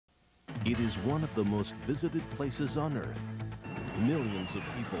It is one of the most visited places on Earth. Millions of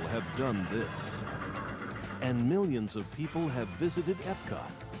people have done this. And millions of people have visited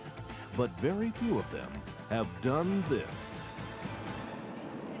Epcot. But very few of them have done this.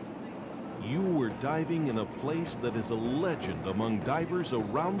 You were diving in a place that is a legend among divers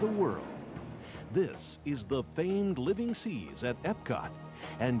around the world. This is the famed Living Seas at Epcot,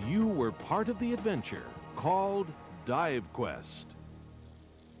 and you were part of the adventure called DiveQuest.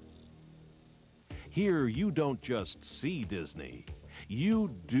 Here you don't just see Disney, you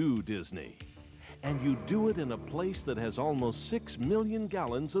do Disney. And you do it in a place that has almost 6 million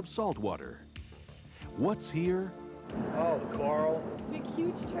gallons of salt water. What's here? Oh, coral. Big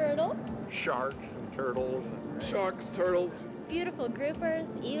huge turtle. Sharks and turtles. Sharks, turtles. Beautiful groupers,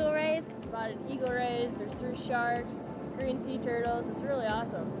 eagle rays, spotted eagle rays, there's 3 sharks, green sea turtles. It's really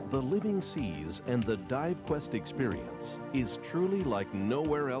awesome. The Living Seas and the DiveQuest experience is truly like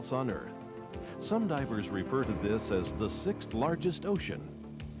nowhere else on Earth. Some divers refer to this as the 6th largest ocean.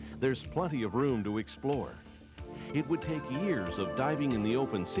 There's plenty of room to explore. It would take years of diving in the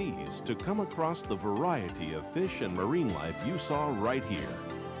open seas to come across the variety of fish and marine life you saw right here.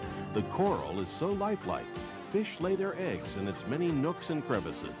 The coral is so lifelike, fish lay their eggs in its many nooks and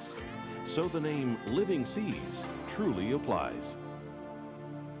crevices. So the name Living Seas truly applies.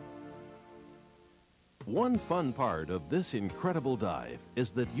 One fun part of this incredible dive is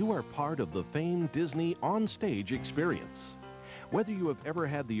that you are part of the famed Disney on-stage experience. Whether you have ever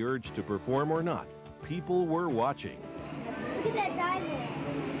had the urge to perform or not, people were watching. Look at that diver.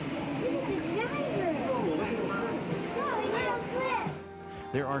 Look at the diver. Oh, yeah, cliff.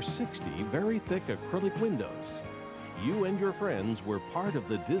 There are 60 very thick acrylic windows. You and your friends were part of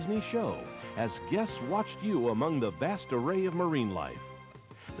the Disney show as guests watched you among the vast array of marine life.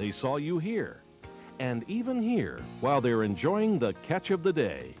 They saw you here, and even here, while they're enjoying the catch of the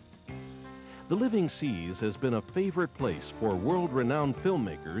day. The Living Seas has been a favorite place for world-renowned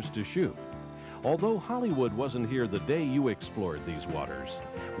filmmakers to shoot. Although Hollywood wasn't here the day you explored these waters,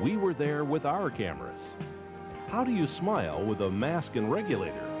 we were there with our cameras. How do you smile with a mask and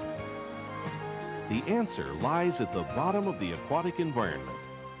regulator? The answer lies at the bottom of the aquatic environment.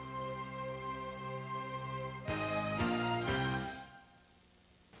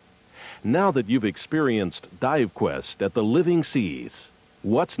 Now that you've experienced DiveQuest at the Living Seas,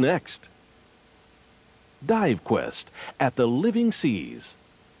 what's next? DiveQuest at the Living Seas.